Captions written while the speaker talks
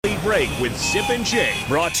Break with Sip and Jay,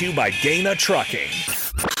 brought to you by Dana Trucking.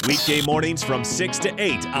 Weekday mornings from 6 to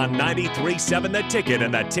 8 on 93.7 The Ticket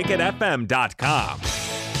and theticketfm.com.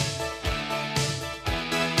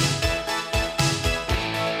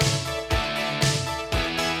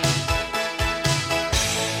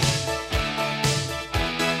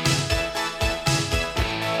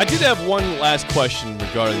 I did have one last question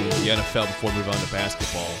regarding the NFL before we move on to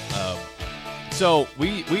basketball. So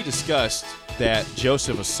we discussed that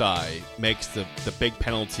Joseph Ossai makes the big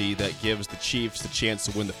penalty that gives the Chiefs the chance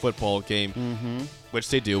to win the football game, which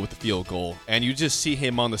they do with the field goal. And you just see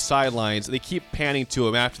him on the sidelines. They keep panning to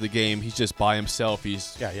him after the game. He's just by himself.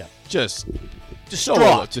 He's just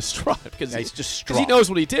distraught because he's distraught. He knows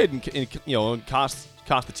what he did and cost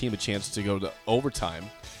the team a chance to go to overtime.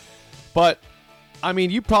 But I mean,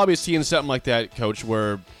 you probably seen something like that, Coach,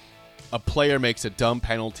 where a player makes a dumb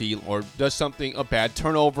penalty or does something, a bad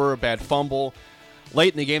turnover, a bad fumble,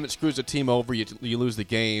 late in the game that screws the team over, you lose the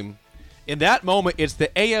game. In that moment, it's the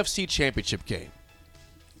AFC Championship game.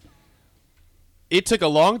 It took a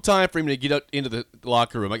long time for him to get into the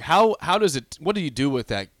locker room. Like, how does it? What do you do with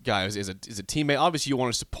that guy? Is a teammate? Obviously, you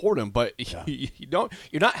want to support him, but you don't.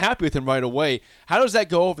 You're not happy with him right away. How does that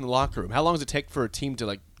go over in the locker room? How long does it take for a team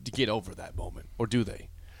to get over that moment, or do they?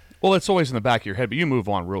 Well, it's always in the back of your head, but you move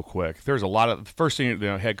on real quick. There's a lot of – the first thing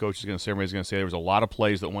the head coach is going to say, everybody's going to say, there was a lot of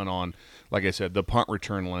plays that went on. Like I said, the punt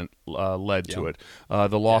return led to it.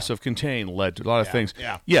 The loss of contain led to a lot of things.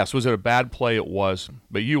 Yeah. Yes, was it a bad play? It was.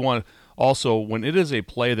 But you want – also, when it is a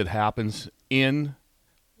play that happens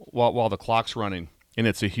while the clock's running and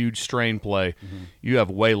it's a huge strain play, you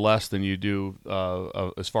have way less than you do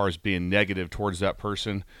as far as being negative towards that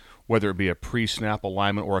person, whether it be a pre-snap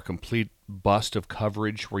alignment or a complete bust of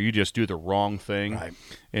coverage where you just do the wrong thing. Right.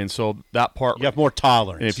 And so that part, you have more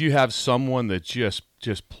tolerance. And if you have someone that just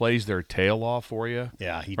plays their tail off for you, he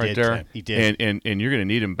right did there, he did, and you're going to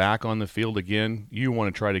need him back on the field again. You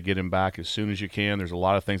want to try to get him back as soon as you can. There's a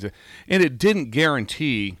lot of things and it didn't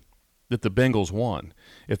guarantee that the Bengals won.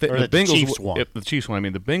 If the Chiefs won. If the Chiefs won, I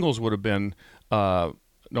mean the Bengals would have been.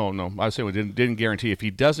 No. I say we didn't guarantee. If he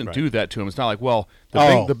doesn't do that to him, it's not like, well,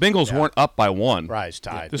 the Bengals weren't up by one. Right, it's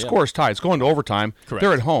tied. The score is tied. It's going to overtime. Correct.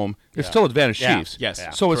 They're at home. It's still advantage Chiefs. Yes.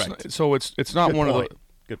 So correct. it's not one of the.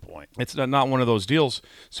 Good point. It's not one of those deals.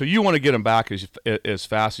 So you want to get them back as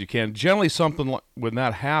fast as you can. Generally, when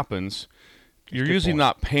that happens, you're usually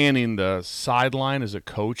not panning the sideline as a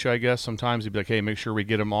coach. I guess sometimes you'd be like, hey, make sure we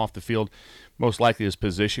get him off the field. Most likely, his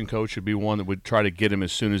position coach would be one that would try to get him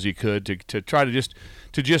as soon as he could to try to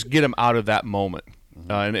just get him out of that moment.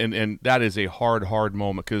 And that is a hard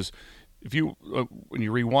moment because if you when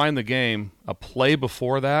you rewind the game, a play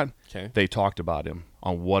before that, they talked about him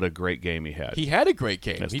on what a great game he had. He had a great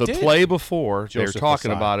game. Yes, he the did. play before, they were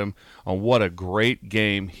talking Ossai. about him on what a great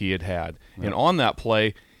game he had. Right. And on that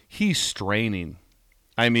play, he's straining.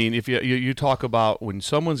 I mean, if you talk about when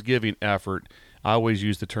someone's giving effort, I always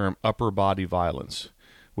use the term upper body violence,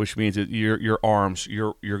 which means that your arms,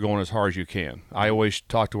 you're going as hard as you can. I always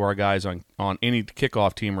talk to our guys on any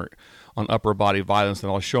kickoff team or on upper body violence,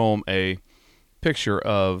 and I'll show them a picture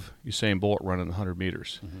of Usain Bolt running 100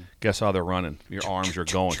 meters. Guess how they're running? Your arms are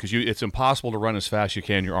going because it's impossible to run as fast as you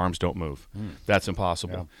can. Your arms don't move. That's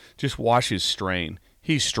impossible. Yeah. Just watch his strain.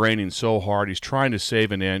 He's straining so hard. He's trying to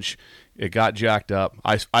save an inch. It got jacked up.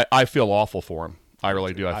 I feel awful for him. I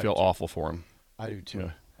really do. I feel awful for him. I do too.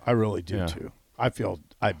 Yeah. I really do too. I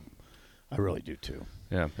really do too.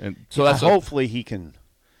 Yeah, and so that's hopefully he can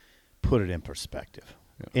put it in perspective.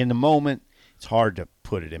 Yeah. In the moment, it's hard to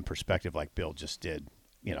put it in perspective like Bill just did.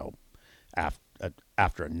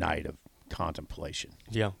 After a night of contemplation.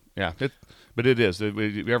 Yeah. But it is.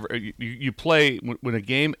 You play when a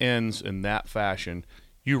game ends in that fashion.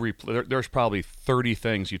 There's probably 30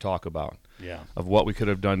 things you talk about. Yeah. Of what we could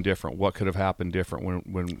have done different, what could have happened different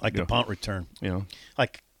when like the punt return.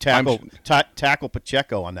 Like tackle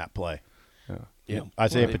Pacheco on that play. Yeah.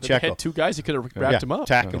 Isaiah Pacheco. They had two guys that could have wrapped him up.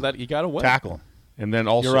 He got away. Tackle him. And then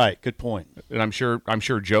also, you're right. Good point. And I'm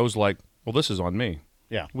sure Joe's like, well, this is on me.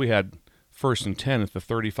 Yeah. We had 1st and 10 at the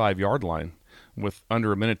 35-yard line with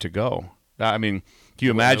under a minute to go. I mean, can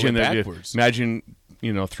you imagine that? Imagine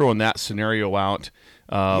throwing that scenario out.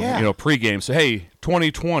 Pregame. So hey,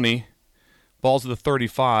 2020, ball's at the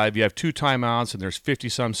 35. You have 2 timeouts and there's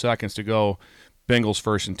 50-some seconds to go. Bengals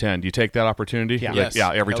 1st and 10. Do you take that opportunity? Yeah. Yes.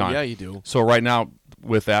 Yeah, every time. Yeah, you do. So right now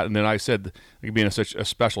with that, and then I said, being such a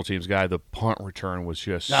special teams guy, the punt return was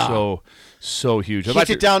just so huge. Kicked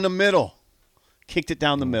it down the middle.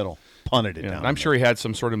 Punted it down. I'm sure he had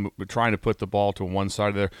some sort of trying to put the ball to one side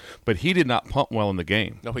of there, but he did not punt well in the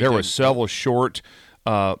game. No, there was several short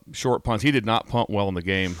short punts. He did not punt well in the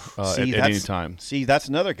game at any time. See, that's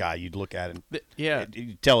another guy you'd look at and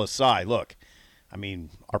you'd tell Asai, look, I mean,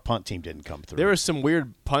 our punt team didn't come through. There was some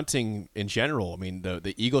weird punting in general. I mean,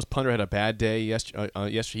 the Eagles punter had a bad day yesterday.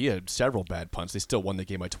 He had several bad punts. They still won the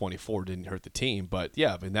game by 24. Didn't hurt the team. But,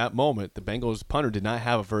 yeah, in that moment, the Bengals punter did not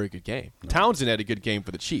have a very good game. No. Townsend had a good game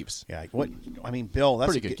for the Chiefs. Yeah, Bill,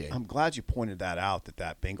 that's pretty good game. I'm glad you pointed that out,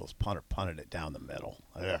 that Bengals punter punted it down the middle.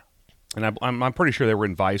 Yeah. And I'm pretty sure they were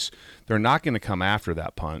in vice. They're not going to come after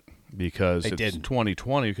that punt because it's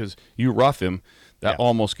 2020. Because you rough him, that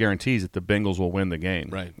almost guarantees that the Bengals will win the game.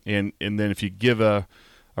 Right. And then if you give a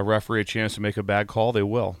referee a chance to make a bad call, they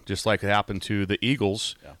will. Just like it happened to the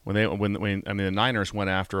Eagles when the Niners went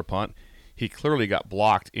after a punt. He clearly got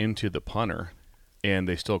blocked into the punter, and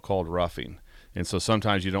they still called roughing. And so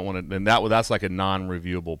sometimes you don't want to. And that's like a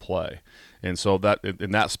non-reviewable play. And so that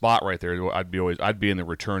in that spot right there, I'd be in the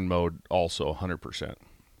return mode also 100%.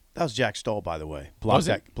 That was Jack Stoll, by the way. Blocked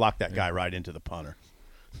that guy right into the punter.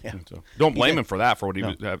 Yeah. So don't blame him for that, for what he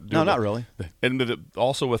was doing. No, not really. And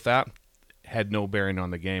also with that, had no bearing on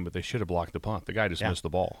the game, but they should have blocked the punt. The guy just missed the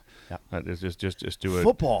ball. Yeah. Just do it.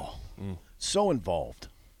 Football. So involved.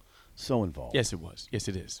 So involved. Yes, it was. Yes,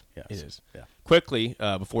 it is. Yes. It is. Yeah. Quickly,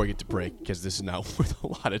 before we get to break, because this is not worth a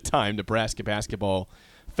lot of time, Nebraska basketball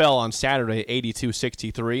fell on Saturday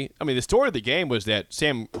 82-63. I mean, the story of the game was that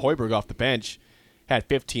Sam Hoiberg off the bench had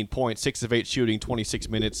 15 points, 6 of 8 shooting, 26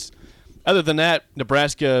 minutes. Other than that,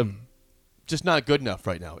 Nebraska just not good enough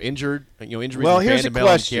right now. Injuries. Well, here's a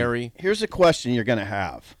question. Gary. Here's a question you're going to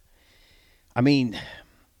have. I mean,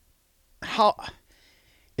 how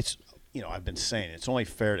it's I've been saying it's only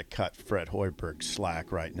fair to cut Fred Hoiberg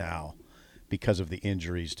slack right now because of the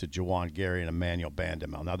injuries to Juwan Gary and Emmanuel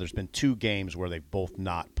Bandamel. Now, there's been 2 games where they've both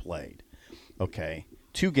not played. Okay,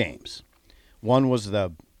 2 games. One was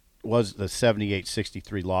the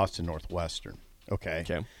 78-63 loss to Northwestern. Okay.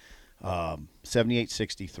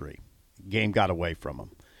 78-63. Game got away from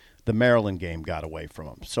them. The Maryland game got away from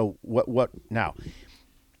them. So what now?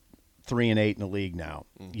 3-8 in the league now.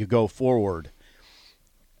 You go forward.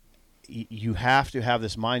 You have to have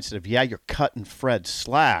this mindset of, you're cutting Fred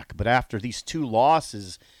slack, but after these 2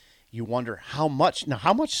 losses, you wonder how much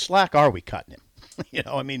slack are we cutting him?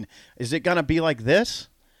 I mean, is it going to be like this?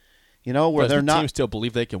 Where they're not. Teams still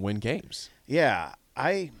believe they can win games. Yeah,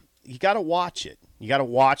 you got to watch it. You got to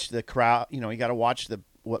watch the crowd. You got to watch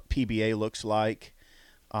what PBA looks like.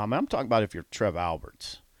 I'm talking about if you're Trev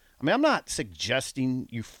Alberts. I mean, I'm not suggesting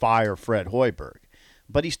you fire Fred Hoiberg,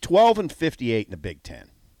 but he's 12-58 in the Big Ten.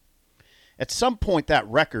 At some point, that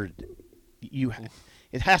record,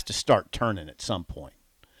 it has to start turning at some point.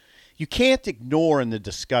 You can't ignore in the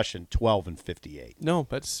discussion 12-58. No,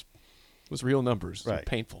 those real numbers. Right. They're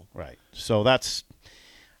painful. Right. So that's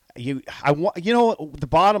the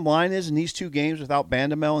bottom line is in these 2 games without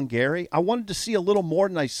Bandamel and Gary, I wanted to see a little more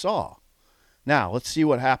than I saw. Now let's see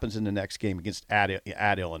what happens in the next game against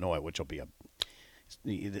at Illinois, which will be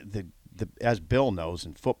as Bill knows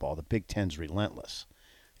in football, the Big Ten's relentless.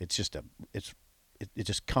 It's just it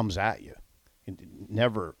just comes at you.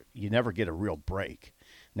 You never get a real break.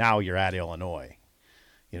 Now you're at Illinois.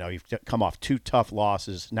 You've come off 2 tough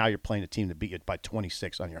losses. Now you're playing a team that beat you by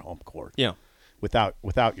 26 on your home court. Yeah. Without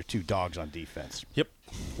your 2 dogs on defense. Yep.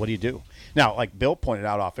 What do you do? Now, like Bill pointed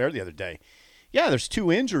out off air the other day, there's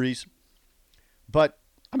 2 injuries, but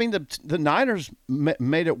I mean the Niners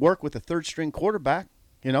made it work with a 3rd-string quarterback.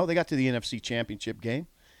 They got to the NFC Championship game.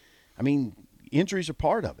 I mean, injuries are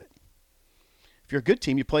part of it. If you're a good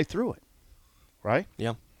team, you play through it, right?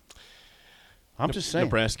 Yeah. I'm just saying.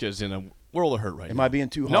 Nebraska's in a world of hurt right now. Am I being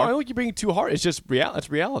too hard? No, I don't think you're being too hard. It's just it's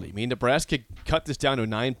reality. I mean, Nebraska cut this down to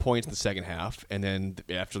 9 points in the second half, and then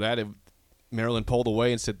after that, Maryland pulled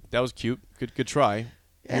away and said, that was cute. Good try.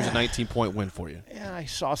 Here's a 19-point win for you. Yeah, I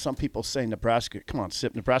saw some people say Nebraska, come on,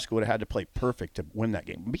 Sip, Nebraska would have had to play perfect to win that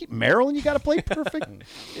game. Beat Maryland, you got to play perfect?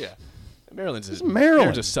 Yeah. Maryland's Maryland.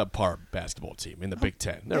 They're just a subpar basketball team in the Big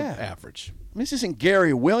Ten. They're average. I mean, this isn't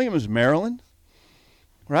Gary Williams, Maryland,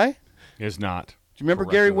 right? It's not. Do you remember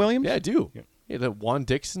Gary Williams? Yeah, I do. Yeah, the Juan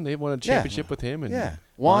Dixon, they won a championship with him. And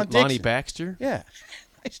Juan Lonnie Dixon. Baxter. Yeah.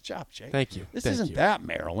 Nice job, Jay. Thank you. This isn't that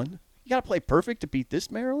Maryland. You got to play perfect to beat this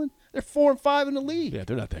Maryland? They're 4-5 in the league. Yeah,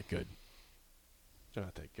 they're not that good.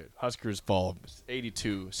 Huskers fall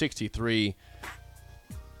 82-63.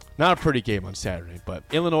 Not a pretty game on Saturday, but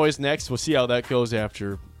Illinois is next. We'll see how that goes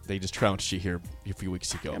after they just trounced you here a few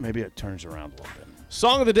weeks ago. Yeah, maybe it turns around a little bit.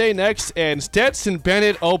 Song of the day next, and Stetson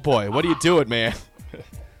Bennett. Oh, boy. What are you doing, man?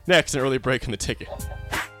 Next, an early break on the ticket.